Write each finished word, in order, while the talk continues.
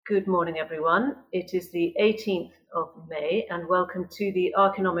Good morning, everyone. It is the 18th of May, and welcome to the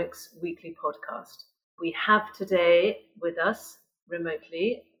Arconomics Weekly Podcast. We have today with us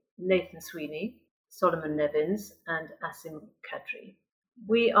remotely Nathan Sweeney, Solomon Nevins, and Asim Kadri.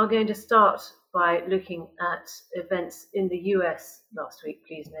 We are going to start by looking at events in the US last week,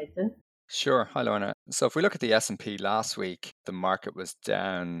 please, Nathan. Sure. Hi, Lorna. So if we look at the S&P last week, the market was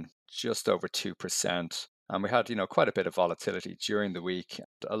down just over 2%. And we had, quite a bit of volatility during the week.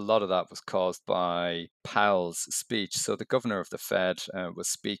 A lot of that was caused by Powell's speech. So the governor of the Fed was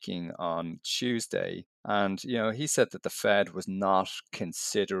speaking on Tuesday. And, he said that the Fed was not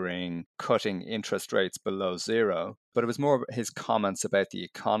considering cutting interest rates below zero, but it was more his comments about the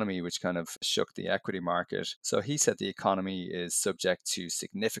economy which kind of shook the equity market. So he said the economy is subject to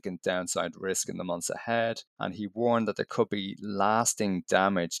significant downside risk in the months ahead, and he warned that there could be lasting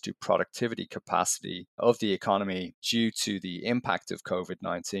damage to productivity capacity of the economy due to the impact of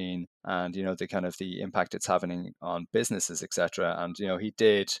COVID-19 and the impact it's having on businesses, etc. And he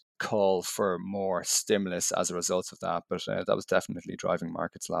did call for more stimulus as a result of that, but that was definitely driving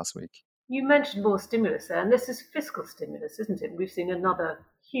markets last week. You mentioned more stimulus there, and this is fiscal stimulus, isn't it? We've seen another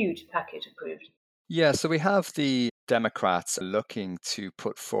huge package approved. Yeah, so we have the Democrats looking to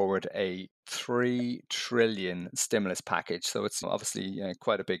put forward a 3 trillion stimulus package. So it's obviously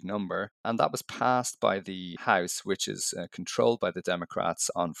quite a big number. And that was passed by the House, which is controlled by the Democrats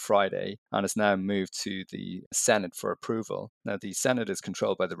on Friday and has now moved to the Senate for approval. Now, the Senate is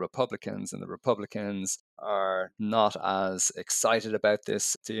controlled by the Republicans, and the Republicans are not as excited about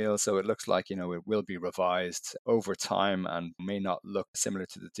this deal. So it looks like, it will be revised over time and may not look similar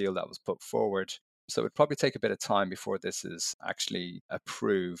to the deal that was put forward. So it'd probably take a bit of time before this is actually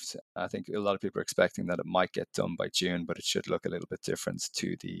approved. I think a lot of people are expecting that it might get done by June, but it should look a little bit different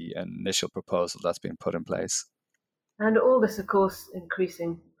to the initial proposal that's been put in place. And all this, of course,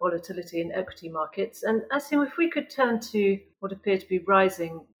 increasing volatility in equity markets. And Asim, if we could turn to what appear to be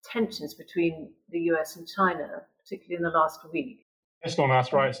rising tensions between the US and China, particularly in the last week. Yes, Lorna,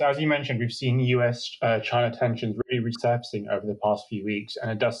 that's right. So as you mentioned, we've seen US-China tensions really resurfacing over the past few weeks,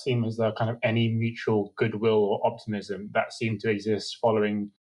 and it does seem as though kind of any mutual goodwill or optimism that seemed to exist following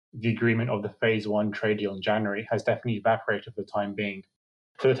the agreement of the Phase 1 trade deal in January has definitely evaporated for the time being.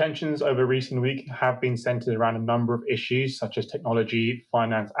 So the tensions over recent week have been centered around a number of issues such as technology,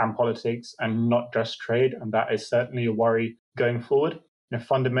 finance, and politics, and not just trade, and that is certainly a worry going forward.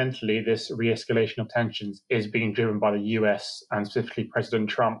 Fundamentally, this re-escalation of tensions is being driven by the US and specifically President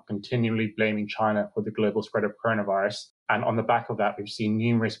Trump continually blaming China for the global spread of coronavirus. And on the back of that, we've seen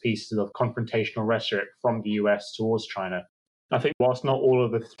numerous pieces of confrontational rhetoric from the US towards China. I think whilst not all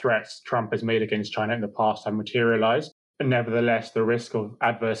of the threats Trump has made against China in the past have materialized, nevertheless, the risk of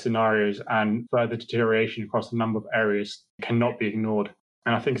adverse scenarios and further deterioration across a number of areas cannot be ignored.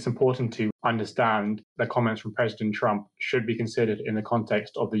 And I think it's important to understand the comments from President Trump should be considered in the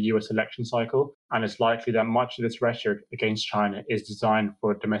context of the US election cycle. And it's likely that much of this rhetoric against China is designed for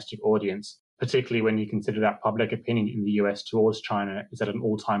a domestic audience, particularly when you consider that public opinion in the US towards China is at an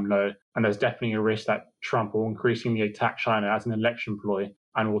all-time low. And there's definitely a risk that Trump will increasingly attack China as an election ploy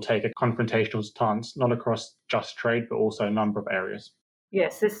and will take a confrontational stance, not across just trade, but also a number of areas.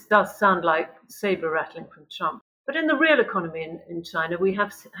 Yes, this does sound like saber rattling from Trump. But in the real economy in China, we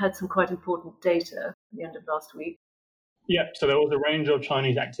have had some quite important data at the end of last week. Yeah, so there was a range of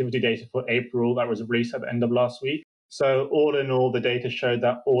Chinese activity data for April that was released at the end of last week. So all in all, the data showed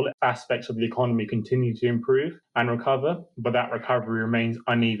that all aspects of the economy continue to improve and recover, but that recovery remains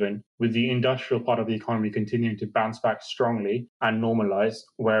uneven, with the industrial part of the economy continuing to bounce back strongly and normalize,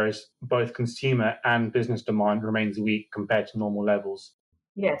 whereas both consumer and business demand remains weak compared to normal levels.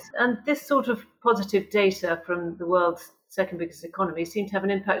 Yes, and this sort of positive data from the world's second biggest economy seemed to have an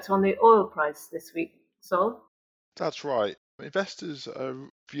impact on the oil price this week. Sol? That's right. Investors are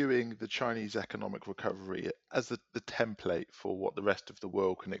viewing the Chinese economic recovery as the template for what the rest of the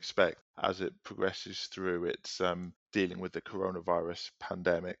world can expect as it progresses through its dealing with the coronavirus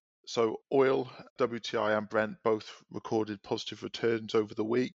pandemic. So oil, WTI and Brent both recorded positive returns over the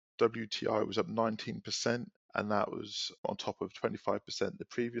week. WTI was up 19%, and that was on top of 25% the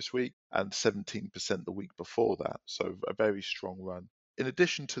previous week and 17% the week before that. So a very strong run. In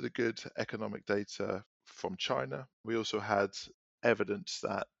addition to the good economic data from China, we also had evidence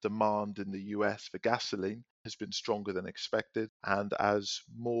that demand in the US for gasoline has been stronger than expected. And as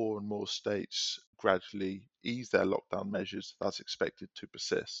more and more states gradually ease their lockdown measures, that's expected to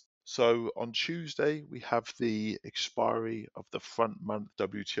persist. So on Tuesday, we have the expiry of the front month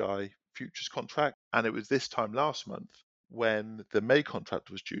WTI futures contract. And it was this time last month when the May contract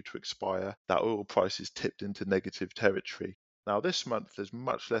was due to expire that oil prices tipped into negative territory. Now, this month, there's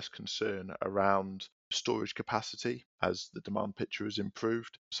much less concern around storage capacity as the demand picture has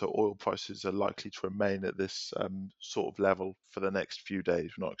improved. So oil prices are likely to remain at this sort of level for the next few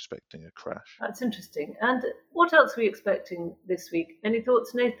days. We're not expecting a crash. That's interesting. And what else are we expecting this week? Any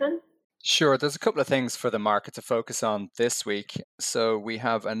thoughts, Nathan? Sure, there's a couple of things for the market to focus on this week. So we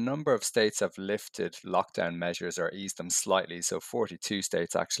have a number of states have lifted lockdown measures or eased them slightly. So 42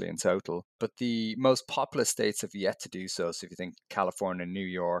 states actually in total. But the most populous states have yet to do so. So if you think California, New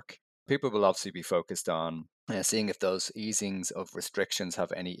York, people will obviously be focused on seeing if those easings of restrictions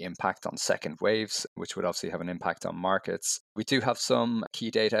have any impact on second waves, which would obviously have an impact on markets. We do have some key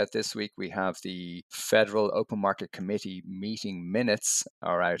data out this week. We have the Federal Open Market Committee meeting minutes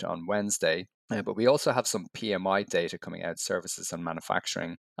are out on Wednesday. But we also have some PMI data coming out, services and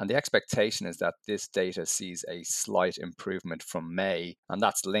manufacturing. And the expectation is that this data sees a slight improvement from May, and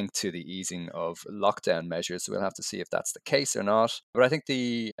that's linked to the easing of lockdown measures. So we'll have to see if that's the case or not. But I think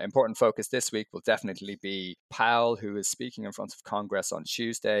the important focus this week will definitely be Powell, who is speaking in front of Congress on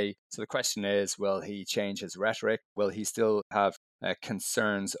Tuesday. So the question is, will he change his rhetoric? Will he still have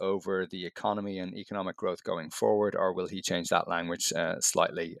concerns over the economy and economic growth going forward, or will he change that language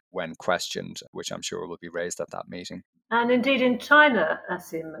slightly when questioned, which I'm sure will be raised at that meeting? And indeed in China,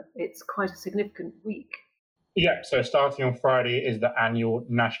 Asim, it's quite a significant week. Yeah, so starting on Friday is the annual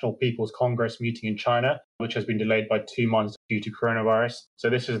National People's Congress meeting in China, which has been delayed by 2 months due to coronavirus. So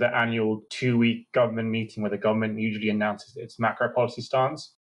this is the annual 2-week government meeting where the government usually announces its macro policy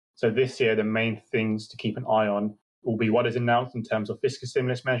stance. So this year, the main things to keep an eye on will be what is announced in terms of fiscal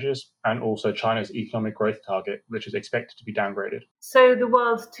stimulus measures and also China's economic growth target, which is expected to be downgraded. So the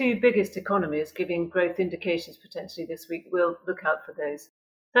world's two biggest economies giving growth indications potentially this week. We'll look out for those.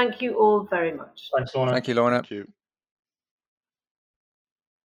 Thank you all very much. Thanks, Lorna. Thank you, Lorna. Thank you.